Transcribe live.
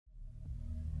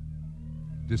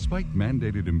Despite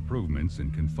mandated improvements in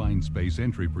confined space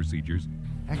entry procedures,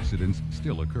 accidents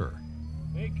still occur.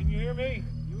 Hey, can you hear me?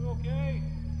 You okay?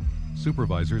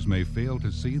 Supervisors may fail to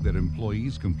see that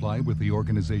employees comply with the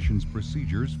organization's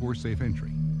procedures for safe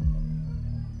entry.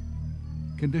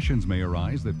 Conditions may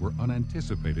arise that were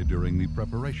unanticipated during the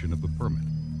preparation of the permit.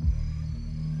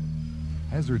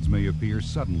 Hazards may appear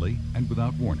suddenly and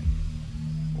without warning,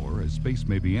 or a space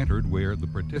may be entered where the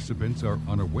participants are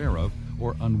unaware of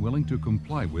or unwilling to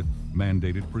comply with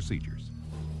mandated procedures.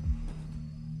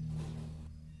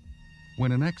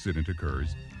 When an accident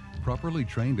occurs, properly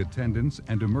trained attendants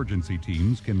and emergency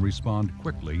teams can respond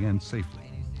quickly and safely.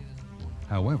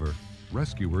 However,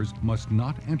 rescuers must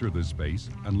not enter the space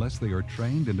unless they are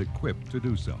trained and equipped to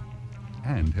do so,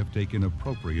 and have taken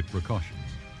appropriate precautions.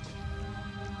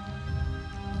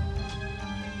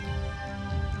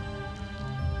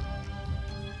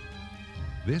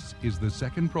 This is the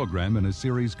second program in a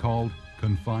series called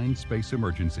Confined Space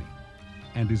Emergency,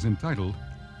 and is entitled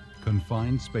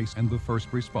Confined Space and the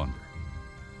First Responder.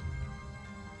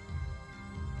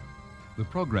 The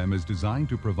program is designed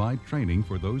to provide training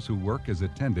for those who work as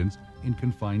attendants in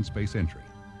confined space entry,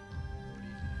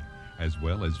 as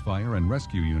well as fire and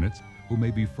rescue units who may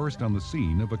be first on the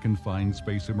scene of a confined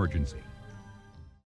space emergency.